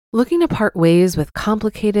Looking to part ways with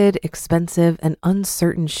complicated, expensive, and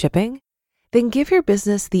uncertain shipping? Then give your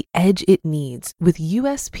business the edge it needs with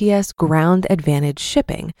USPS Ground Advantage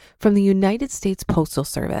shipping from the United States Postal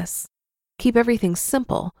Service. Keep everything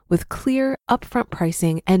simple with clear, upfront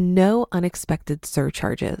pricing and no unexpected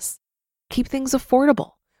surcharges. Keep things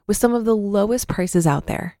affordable with some of the lowest prices out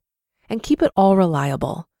there. And keep it all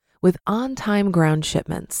reliable with on-time ground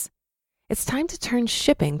shipments. It's time to turn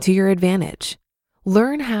shipping to your advantage.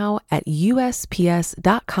 Learn how at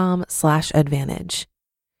USPS.com/advantage.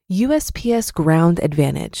 USPS Ground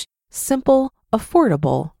Advantage. Simple,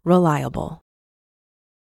 affordable, reliable.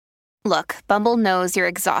 Look, Bumble knows you're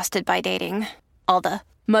exhausted by dating. All the,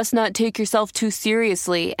 must not take yourself too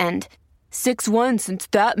seriously, and 6'1" since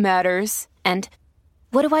that matters. And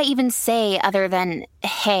what do I even say other than,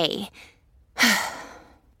 hey?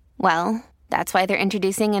 Well, that's why they're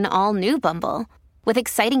introducing an all-new Bumble. With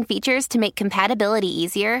exciting features to make compatibility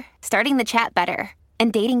easier, starting the chat better,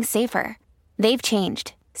 and dating safer. They've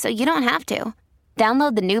changed, so you don't have to.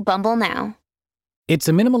 Download the new Bumble now. It's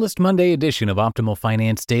a Minimalist Monday edition of Optimal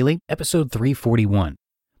Finance Daily, episode 341.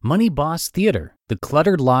 Money Boss Theater, The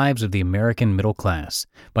Cluttered Lives of the American Middle Class,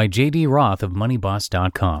 by J.D. Roth of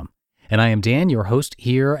MoneyBoss.com. And I am Dan, your host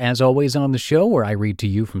here, as always, on the show, where I read to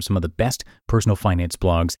you from some of the best personal finance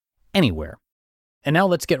blogs anywhere. And now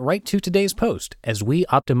let's get right to today's post as we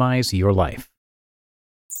optimize your life.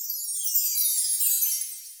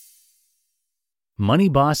 Money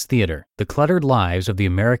Boss Theater, The Cluttered Lives of the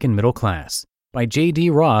American Middle Class, by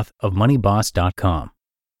J.D. Roth of MoneyBoss.com.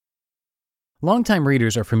 Longtime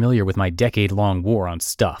readers are familiar with my decade-long war on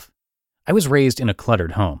stuff. I was raised in a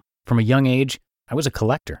cluttered home. From a young age, I was a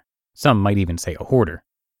collector. Some might even say a hoarder.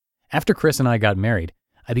 After Chris and I got married,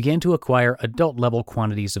 I began to acquire adult-level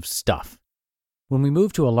quantities of stuff. When we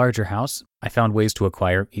moved to a larger house, I found ways to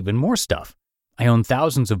acquire even more stuff. I own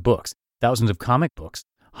thousands of books, thousands of comic books,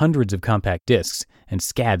 hundreds of compact discs, and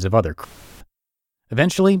scads of other crap.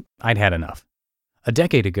 Eventually, I'd had enough. A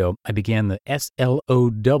decade ago, I began the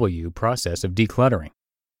SLOW process of decluttering.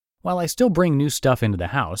 While I still bring new stuff into the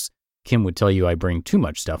house, Kim would tell you I bring too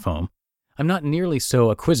much stuff home, I'm not nearly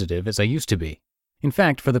so acquisitive as I used to be. In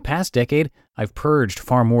fact, for the past decade, I've purged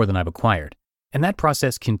far more than I've acquired. And that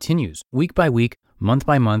process continues week by week, month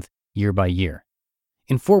by month, year by year.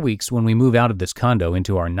 In 4 weeks, when we move out of this condo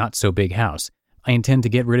into our not-so-big house, I intend to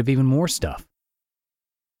get rid of even more stuff.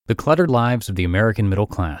 The Cluttered Lives of the American Middle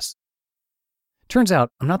Class. Turns out,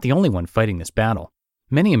 I'm not the only one fighting this battle.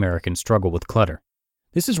 Many Americans struggle with clutter.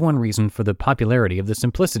 This is one reason for the popularity of the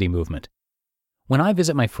simplicity movement. When I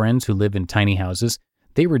visit my friends who live in tiny houses,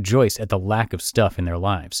 they rejoice at the lack of stuff in their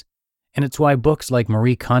lives. And it's why books like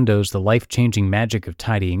Marie Kondo's The Life-Changing Magic of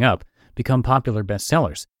Tidying Up become popular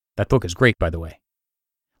bestsellers. That book is great, by the way.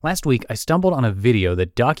 Last week, I stumbled on a video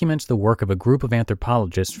that documents the work of a group of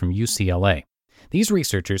anthropologists from UCLA. These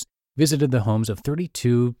researchers visited the homes of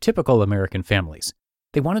 32 typical American families.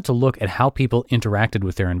 They wanted to look at how people interacted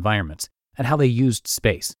with their environments and how they used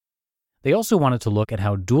space. They also wanted to look at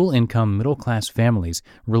how dual-income middle-class families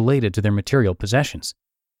related to their material possessions.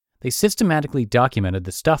 They systematically documented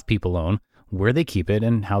the stuff people own, where they keep it,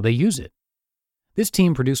 and how they use it. This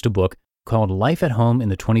team produced a book called Life at Home in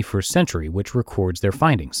the 21st Century, which records their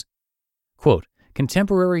findings. Quote,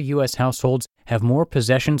 contemporary U.S. households have more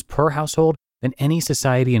possessions per household than any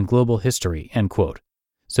society in global history, end quote.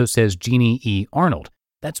 So says Jeannie E. Arnold.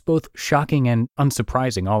 That's both shocking and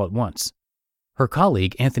unsurprising all at once. Her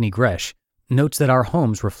colleague, Anthony Gresh, notes that our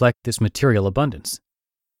homes reflect this material abundance.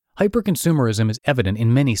 Hyperconsumerism is evident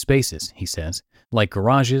in many spaces, he says, like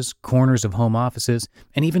garages, corners of home offices,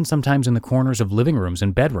 and even sometimes in the corners of living rooms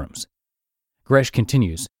and bedrooms. Gresh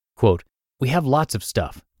continues, quote, we have lots of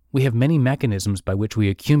stuff. We have many mechanisms by which we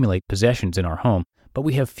accumulate possessions in our home, but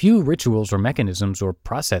we have few rituals or mechanisms or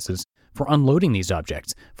processes for unloading these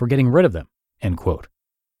objects, for getting rid of them, end quote.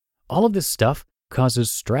 All of this stuff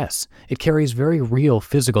causes stress. It carries very real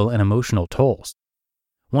physical and emotional tolls.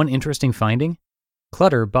 One interesting finding?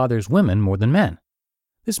 Clutter bothers women more than men.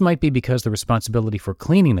 This might be because the responsibility for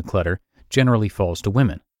cleaning the clutter generally falls to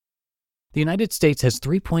women. The United States has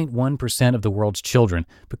 3.1% of the world's children,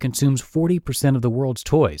 but consumes 40% of the world's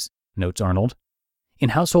toys, notes Arnold. In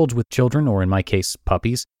households with children, or in my case,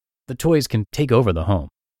 puppies, the toys can take over the home.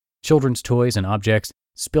 Children's toys and objects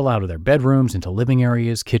spill out of their bedrooms into living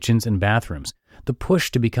areas, kitchens, and bathrooms. The push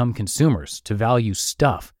to become consumers, to value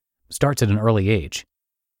stuff, starts at an early age.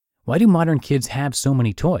 Why do modern kids have so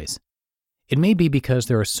many toys? It may be because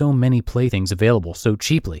there are so many playthings available so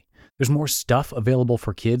cheaply. There's more stuff available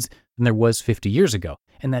for kids than there was 50 years ago,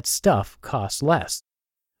 and that stuff costs less.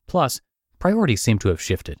 Plus, priorities seem to have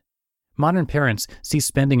shifted. Modern parents see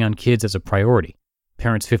spending on kids as a priority.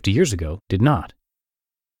 Parents 50 years ago did not.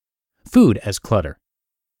 Food as clutter.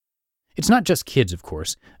 It's not just kids, of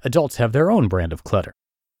course. Adults have their own brand of clutter.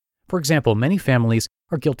 For example, many families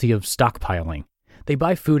are guilty of stockpiling. They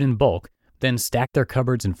buy food in bulk, then stack their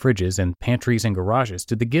cupboards and fridges and pantries and garages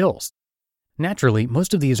to the gills. Naturally,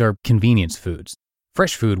 most of these are convenience foods.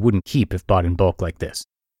 Fresh food wouldn't keep if bought in bulk like this.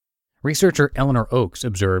 Researcher Eleanor Oakes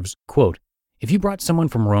observes, quote, "If you brought someone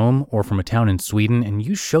from Rome or from a town in Sweden and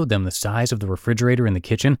you showed them the size of the refrigerator in the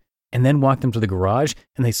kitchen and then walked them to the garage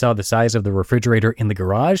and they saw the size of the refrigerator in the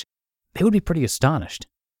garage, they would be pretty astonished.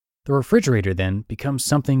 The refrigerator then becomes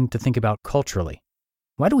something to think about culturally.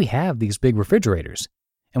 Why do we have these big refrigerators?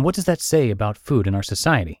 And what does that say about food in our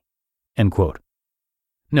society?" End quote.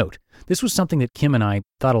 Note, this was something that Kim and I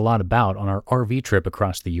thought a lot about on our RV trip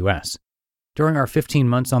across the U.S. During our 15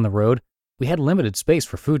 months on the road, we had limited space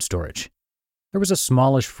for food storage. There was a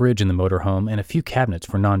smallish fridge in the motorhome and a few cabinets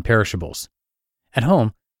for non-perishables. At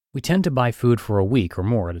home, we tend to buy food for a week or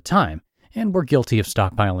more at a time, and we're guilty of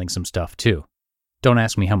stockpiling some stuff too. Don't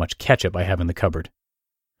ask me how much ketchup I have in the cupboard.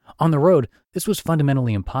 On the road, this was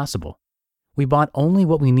fundamentally impossible. We bought only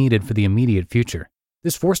what we needed for the immediate future.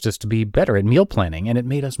 This forced us to be better at meal planning, and it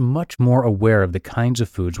made us much more aware of the kinds of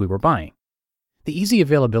foods we were buying. The easy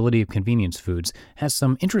availability of convenience foods has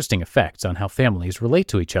some interesting effects on how families relate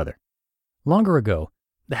to each other. Longer ago,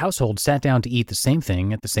 the household sat down to eat the same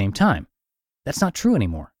thing at the same time. That's not true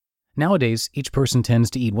anymore. Nowadays, each person tends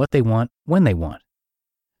to eat what they want when they want.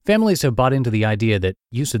 Families have bought into the idea that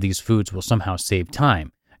use of these foods will somehow save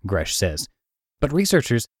time, Gresh says. But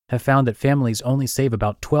researchers have found that families only save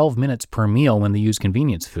about 12 minutes per meal when they use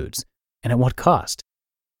convenience foods. And at what cost?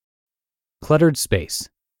 Cluttered space.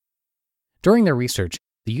 During their research,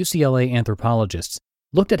 the UCLA anthropologists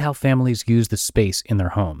looked at how families use the space in their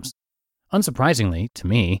homes. Unsurprisingly, to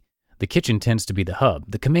me, the kitchen tends to be the hub,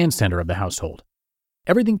 the command center of the household.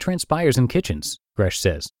 Everything transpires in kitchens, Gresh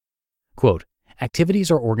says. Quote, "Activities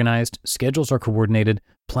are organized, schedules are coordinated,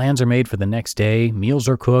 plans are made for the next day, meals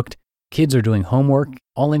are cooked, kids are doing homework,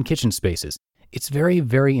 all in kitchen spaces. It's very,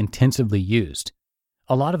 very intensively used.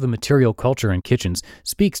 A lot of the material culture in kitchens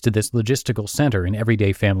speaks to this logistical center in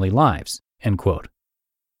everyday family lives." End quote.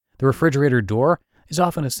 The refrigerator door is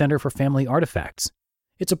often a center for family artifacts.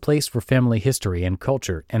 It's a place for family history and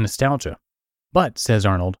culture and nostalgia. But, says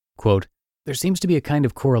Arnold, quote, "There seems to be a kind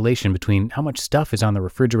of correlation between how much stuff is on the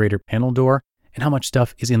refrigerator panel door and how much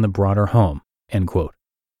stuff is in the broader home." End quote.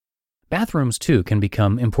 Bathrooms, too, can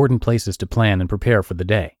become important places to plan and prepare for the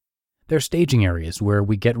day. They're staging areas where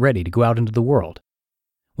we get ready to go out into the world.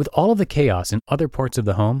 With all of the chaos in other parts of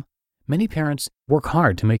the home, many parents work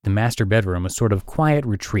hard to make the master bedroom a sort of quiet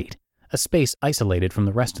retreat, a space isolated from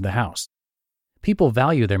the rest of the house. People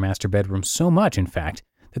value their master bedrooms so much, in fact,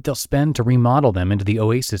 that they'll spend to remodel them into the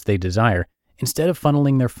oasis they desire instead of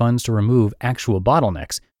funneling their funds to remove actual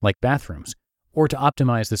bottlenecks, like bathrooms, or to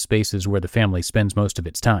optimize the spaces where the family spends most of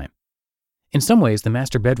its time. In some ways, the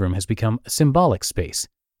master bedroom has become a symbolic space.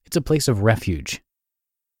 It's a place of refuge.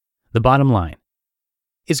 The bottom line.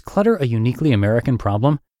 Is clutter a uniquely American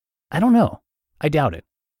problem? I don't know. I doubt it.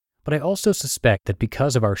 But I also suspect that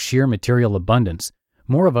because of our sheer material abundance,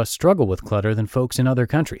 more of us struggle with clutter than folks in other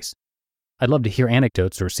countries. I'd love to hear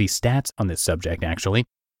anecdotes or see stats on this subject, actually.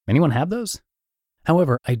 Anyone have those?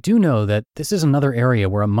 However, I do know that this is another area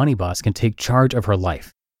where a money boss can take charge of her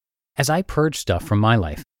life. As I purge stuff from my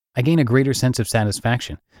life, I gain a greater sense of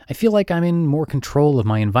satisfaction. I feel like I'm in more control of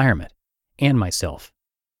my environment and myself.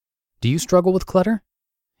 Do you struggle with clutter?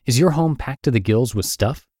 Is your home packed to the gills with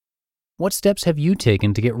stuff? What steps have you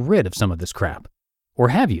taken to get rid of some of this crap? Or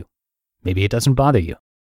have you? Maybe it doesn't bother you.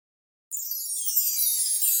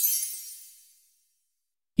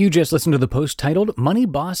 You just listened to the post titled Money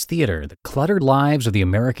Boss Theater, The Cluttered Lives of the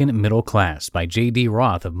American Middle Class by J.D.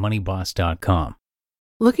 Roth of MoneyBoss.com.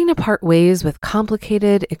 Looking to part ways with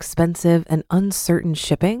complicated, expensive, and uncertain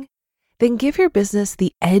shipping? Then give your business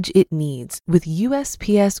the edge it needs with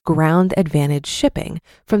USPS Ground Advantage shipping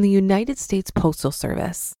from the United States Postal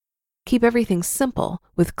Service. Keep everything simple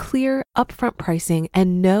with clear, upfront pricing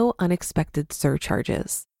and no unexpected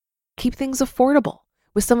surcharges. Keep things affordable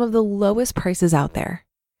with some of the lowest prices out there.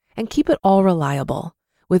 And keep it all reliable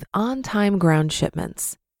with on-time ground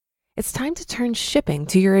shipments. It's time to turn shipping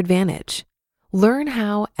to your advantage. Learn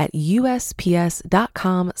how at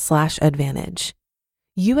USPS.com/advantage.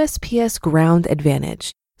 USPS Ground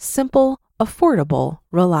Advantage. Simple, affordable,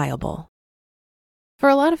 reliable. For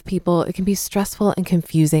a lot of people, it can be stressful and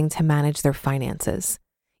confusing to manage their finances.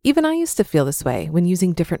 Even I used to feel this way when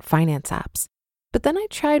using different finance apps. But then I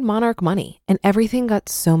tried Monarch Money and everything got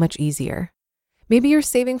so much easier. Maybe you're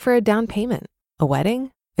saving for a down payment, a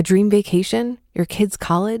wedding, a dream vacation, your kids'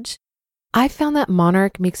 college. I've found that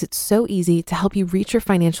Monarch makes it so easy to help you reach your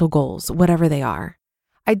financial goals, whatever they are.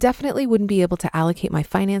 I definitely wouldn't be able to allocate my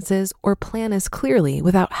finances or plan as clearly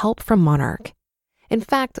without help from Monarch. In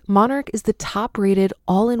fact, Monarch is the top-rated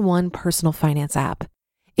all-in-one personal finance app.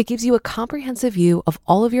 It gives you a comprehensive view of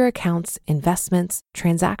all of your accounts, investments,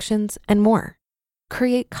 transactions, and more.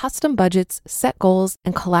 Create custom budgets, set goals,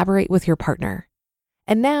 and collaborate with your partner.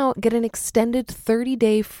 And now get an extended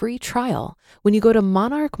 30-day free trial when you go to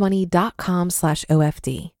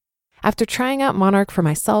monarchmoney.com/OFD. After trying out Monarch for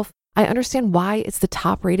myself, I understand why it's the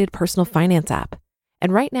top-rated personal finance app.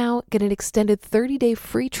 And right now, get an extended 30-day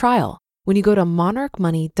free trial when you go to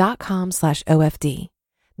monarchmoney.com/OFD.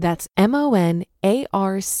 That's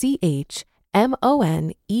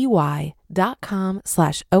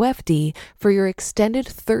monarchmoney.com/OFD for your extended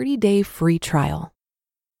 30-day free trial.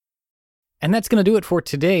 And that's going to do it for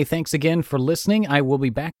today. Thanks again for listening. I will be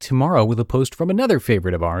back tomorrow with a post from another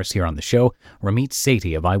favorite of ours here on the show, Ramit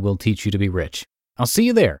Sethi of I Will Teach You to Be Rich. I'll see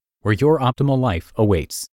you there, where your optimal life awaits.